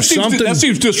so. Is there something that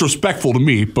seems disrespectful to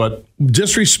me? But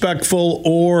disrespectful,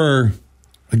 or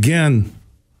again,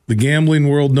 the gambling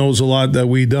world knows a lot that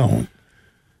we don't.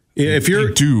 If you're,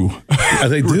 they do.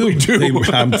 They do.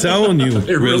 I'm telling you,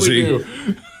 they really do.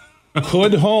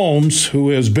 Hood Holmes, who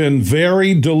has been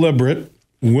very deliberate,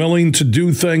 willing to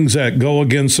do things that go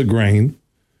against the grain,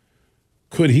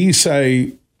 could he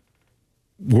say,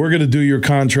 we're going to do your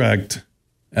contract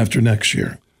after next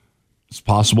year? It's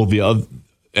possible.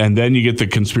 And then you get the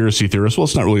conspiracy theorists. Well,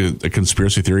 it's not really a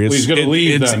conspiracy theory. He's going to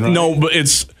leave then, right? No, but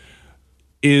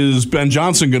is Ben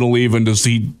Johnson going to leave, and does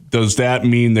that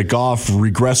mean that Goff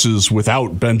regresses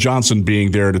without Ben Johnson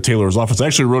being there to tailor his offense? I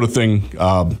actually wrote a thing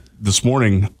this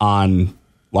morning on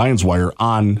Lions Wire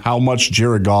on how much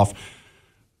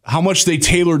they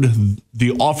tailored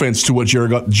the offense to what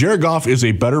Jared Goff is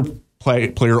a better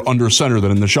player under center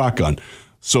than in the shotgun.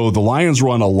 So the Lions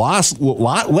run a lot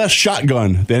less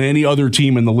shotgun than any other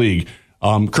team in the league.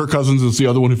 Kirk Cousins is the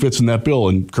other one who fits in that bill,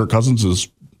 and Kirk Cousins is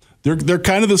they're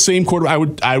kind of the same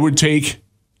quarterback. I would take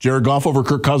Jared Goff over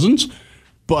Kirk Cousins,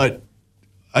 but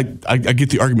I get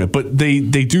the argument. But they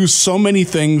do so many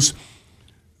things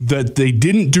that they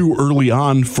didn't do early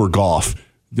on for Goff.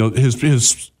 You know,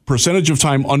 his percentage of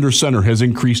time under center has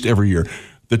increased every year.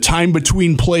 The time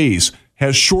between plays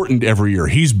has shortened every year.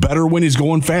 He's better when he's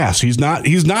going fast. He's not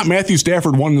Matthew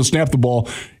Stafford wanting to snap the ball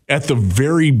at the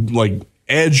very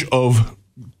edge of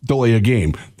delay a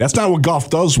game. That's not what Goff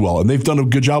does well, and they've done a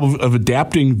good job of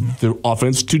adapting the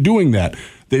offense to doing that.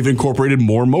 They've incorporated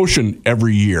more motion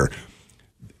every year.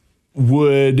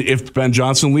 If Ben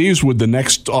Johnson leaves, would the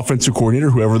next offensive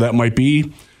coordinator, whoever that might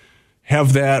be,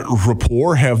 have that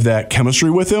rapport, have that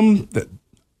chemistry with him?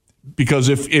 Because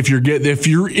if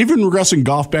you're even regressing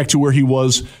Goff back to where he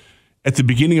was at the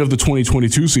beginning of the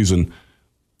 2022 season,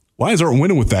 Lions aren't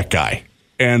winning with that guy.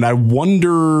 And I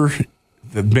wonder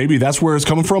that maybe that's where it's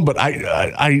coming from. But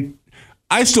I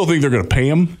still think they're going to pay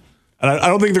him. And I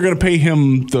don't think they're going to pay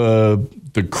him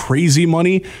the crazy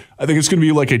money. I think it's going to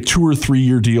be like a 2 or 3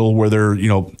 year deal where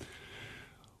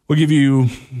we'll give you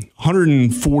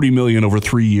 $140 million over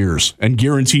 3 years and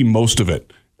guarantee most of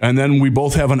it. And then we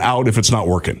both have an out if it's not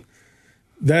working.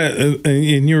 That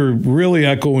and you're really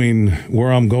echoing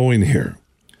where I'm going here.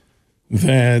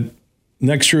 That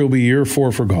next year will be year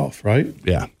 4 for Goff, right?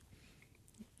 Yeah.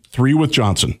 3 with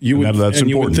Johnson. You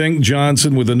would think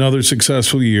Johnson, with another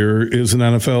successful year, is an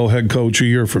NFL head coach a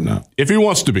year from now. If he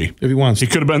wants to be. He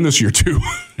could have been this year too.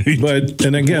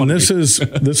 And again, this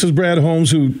is Brad Holmes,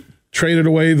 who traded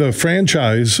away the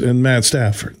franchise in Matt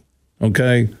Stafford.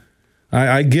 Okay?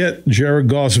 I get Jared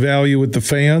Goff's value with the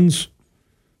fans,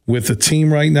 with the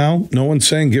team right now. No one's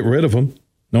saying get rid of him.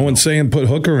 No one's saying put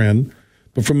Hooker in.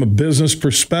 But from a business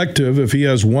perspective, if he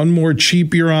has one more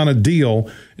cheap year on a deal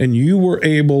and you were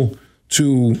able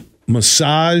to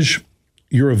massage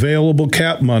your available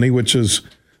cap money, which is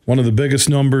one of the biggest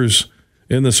numbers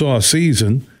in this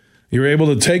offseason, you're able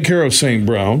to take care of St.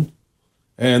 Brown,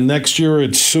 and next year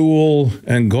it's Sewell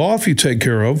and Goff you take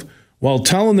care of, while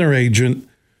telling their agent,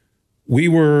 we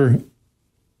were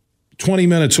 20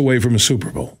 minutes away from a Super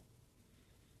Bowl.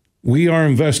 We are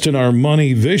investing our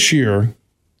money this year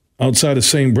outside of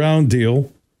St. Brown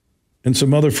deal and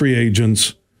some other free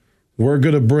agents. We're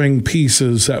going to bring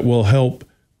pieces that will help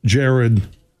Jared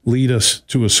lead us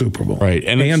to a Super Bowl. Right.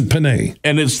 And Panay.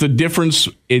 And it's the difference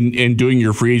in doing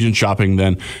your free agent shopping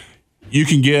then. You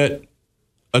can get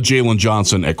a Jalen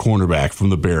Johnson at cornerback from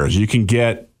the Bears. You can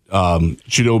get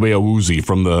Chidobe Awuzie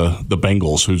from the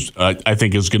Bengals, who's I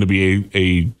think is going to be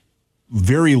a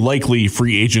very likely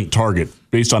free agent target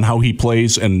based on how he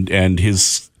plays and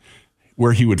his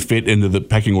where he would fit into the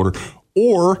pecking order.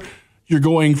 Or you're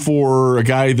going for a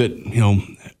guy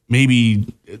that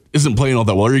maybe isn't playing all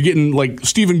that well. Or you're getting like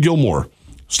Stephon Gilmore,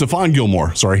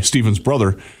 Stephen's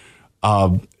brother,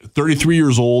 33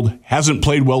 years old, hasn't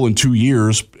played well in 2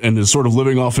 years, and is sort of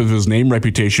living off of his name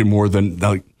reputation more than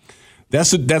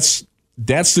that's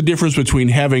the difference between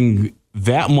having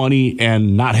that money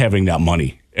and not having that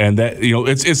money. And that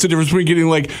it's the difference between getting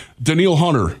like Danielle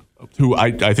Hunter, who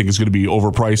I think is going to be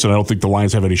overpriced, and I don't think the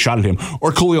Lions have any shot at him,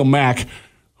 or Khalil Mack,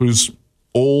 who's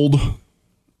old,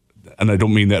 and I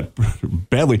don't mean that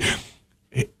badly.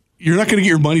 You're not going to get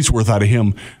your money's worth out of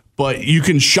him, but you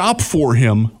can shop for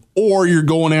him, or you're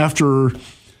going after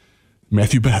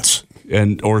Matthew Betts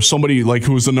or somebody like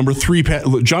who was the number 3.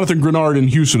 Jonathan Grenard in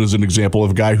Houston is an example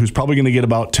of a guy who's probably going to get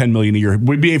about $10 million a year.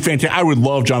 Would be a fantastic. I would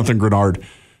love Jonathan Grenard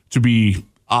to be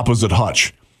opposite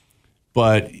Hutch,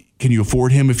 but can you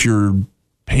afford him if you're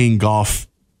paying Goff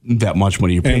that much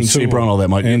money? You're paying St. Brown all that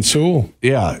much. And Sewell.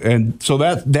 Yeah, and so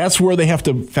that's where they have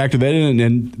to factor that in,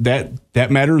 and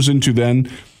that matters into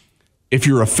then, if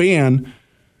you're a fan,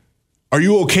 are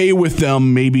you okay with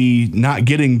them maybe not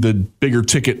getting the bigger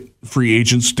ticket free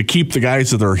agents to keep the guys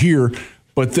that are here,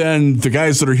 but then the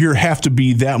guys that are here have to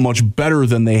be that much better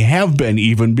than they have been,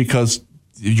 even because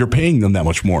you're paying them that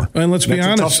much more. And let's be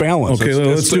honest. It's a tough balance. Okay,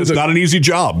 it's not an easy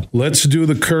job. Let's do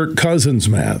the Kirk Cousins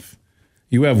math.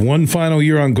 you have one final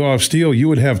year on Goff's deal, you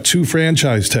would have 2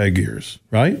 franchise tag years,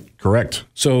 right? Correct.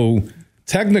 So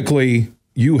technically,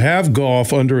 you have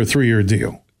Goff under a 3-year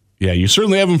deal. Yeah, you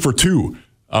certainly have him for 2.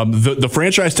 The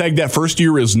franchise tag that first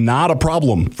year is not a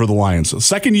problem for the Lions.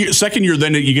 Second year,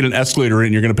 then you get an escalator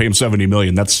and you're going to pay him $70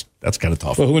 million. That's kind of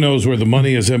tough. Well, who knows where the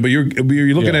money is in? But you're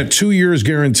looking at 2 years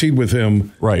guaranteed with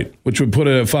him, right? Which would put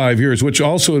it at 5 years, which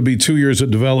also would be 2 years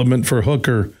of development for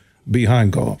Hooker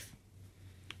behind Goff.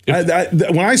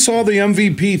 When I saw the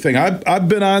MVP thing, I've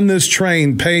been on this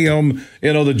train. Pay him,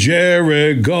 the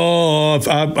Jared Goff.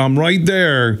 I'm right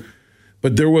there,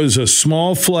 but there was a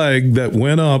small flag that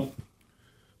went up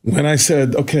when I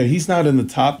said, okay, he's not in the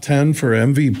top 10 for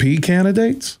MVP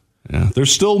candidates. Yeah,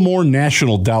 there's still more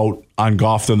national doubt on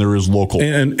Goff than there is local.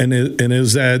 And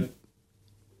is that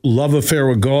love affair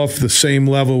with Goff the same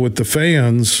level with the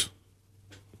fans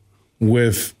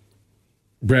with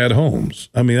Brad Holmes?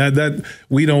 I mean, that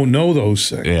we don't know those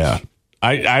things. Yeah.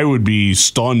 I would be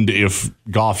stunned if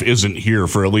Goff isn't here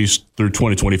for at least through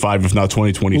 2025, if not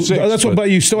 2026. But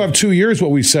you still have 2 years,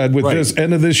 what we said, with this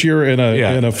end of this year in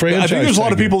a franchise. I think there's a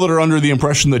lot of people that are under the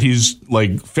impression that he's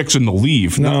like fixing to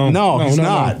leave. No, he's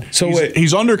not. No. So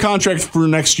he's under contract for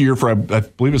next year for, I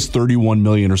believe it's $31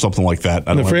 million or something like that.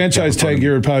 The franchise tag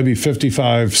year would probably be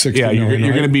 $55, $60 million.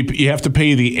 You're going to you have to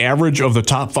pay the average of the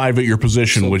top 5 at your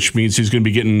position, which means he's going to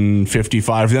be getting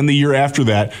 55. Then the year after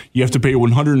that, you have to pay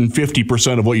 150%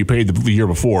 of what you paid the year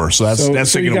before. So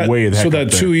that's taking away the heck. So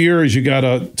that 2 years, you got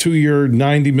a 2-year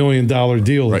 $90 million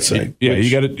deal, let's say. Yeah,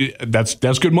 you got it.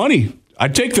 That's good money.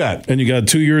 I'd take that. And you got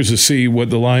 2 years to see what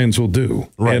the Lions will do,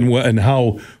 right, and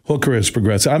how Hooker has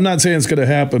progressed. I'm not saying it's going to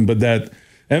happen, but that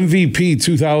MVP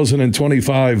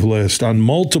 2025 list on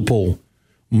multiple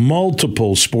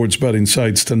sports betting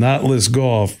sites to not list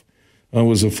Goff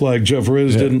was a flag. Jeff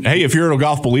Risdon. Yeah. Hey, if you're a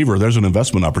Goff believer, there's an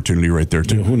investment opportunity right there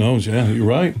too. Who knows? Yeah, you're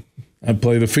right. I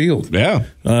play the field. Yeah.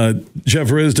 Jeff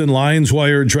Risdon, Lions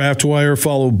Wire, Draft Wire.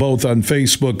 Follow both on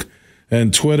Facebook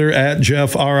and Twitter at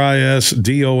Jeff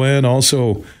Risdon.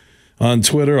 Also on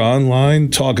Twitter, online,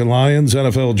 Talking Lions,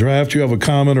 NFL Draft. You have a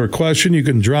comment or question, you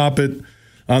can drop it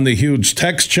on the Huge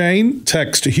text chain.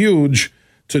 Text HUGE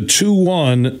to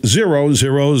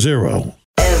 21000.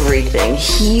 Everything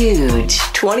huge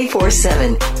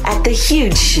 24/7 at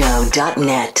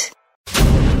thehugeshow.net.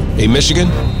 Hey, Michigan,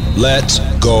 let's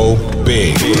go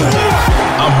big.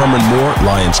 I'm Herman Moore,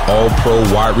 Lions All-Pro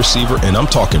wide receiver, and I'm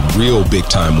talking real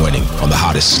big-time winning on the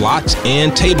hottest slots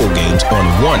and table games on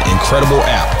one incredible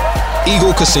app,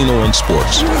 Eagle Casino and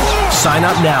Sports. Sign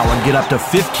up now and get up to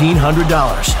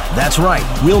 $1,500. That's right,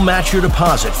 we'll match your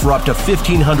deposit for up to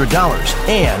 $1,500,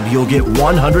 and you'll get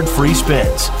 100 free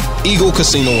spins. Eagle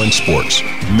Casino and Sports.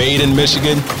 Made in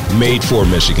Michigan, made for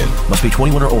Michigan. Must be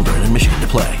 21 or older and in Michigan to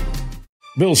play.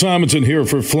 Bill Simonson here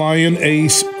for Flying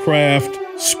Ace Craft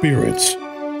Spirits.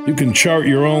 You can chart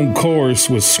your own course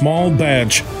with small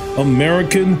batch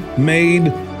American-made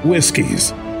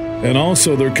whiskeys. And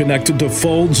also they're connected to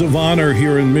Folds of Honor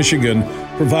here in Michigan,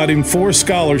 providing 4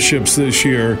 scholarships this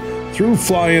year through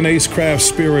Flying Ace Craft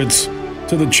Spirits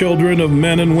to the children of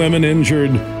men and women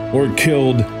injured or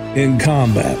killed in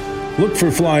combat. Look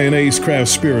for Flying Ace Craft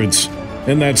Spirits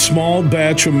and that small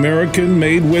batch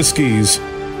American-made whiskeys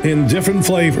in different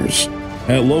flavors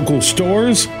at local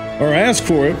stores, or ask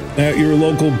for it at your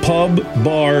local pub,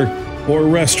 bar, or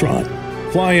restaurant.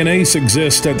 Flying Ace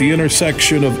exists at the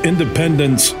intersection of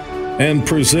independence and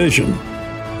precision.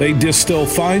 They distill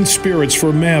fine spirits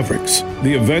for mavericks,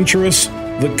 the adventurous,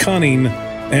 the cunning,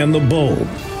 and the bold.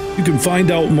 You can find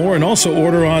out more and also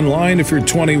order online if you're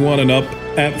 21 and up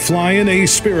at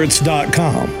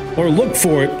flyingacespirits.com, or look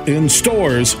for it in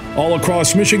stores all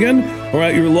across Michigan or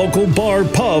at your local bar,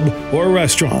 pub, or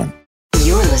restaurant.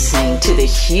 You're listening to The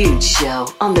Huge Show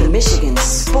on the Michigan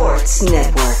Sports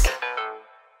Network.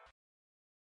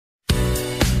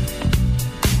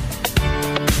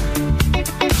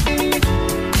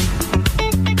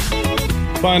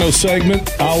 Final segment,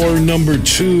 hour number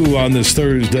 2 on this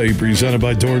Thursday, presented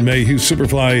by Doran Mayhew.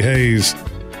 Superfly Hayes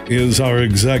is our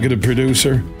executive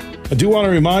producer. I do want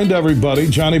to remind everybody,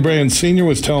 Johnny Brand Sr.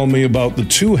 was telling me about the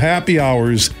 2 happy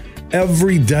hours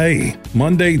every day,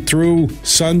 Monday through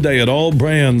Sunday at All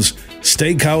Brands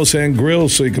Steakhouse and Grill,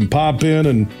 so you can pop in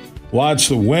and watch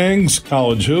the Wings,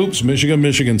 college hoops,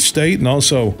 Michigan State, and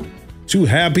also 2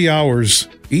 happy hours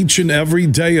each and every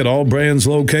day at All Brands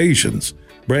locations.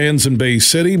 Brands in Bay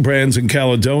City, Brands in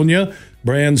Caledonia,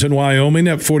 Brands in Wyoming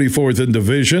at 44th and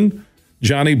Division,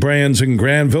 Johnny Brands in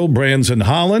Granville, Brands in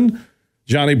Holland,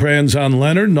 Johnny Brands on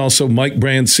Leonard, and also Mike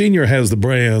Brand Sr. has the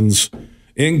Brands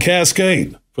in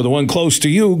Cascade. For the one close to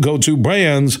you, go to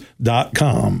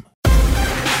brands.com.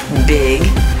 Big,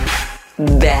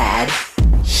 bad,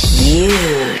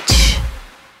 huge.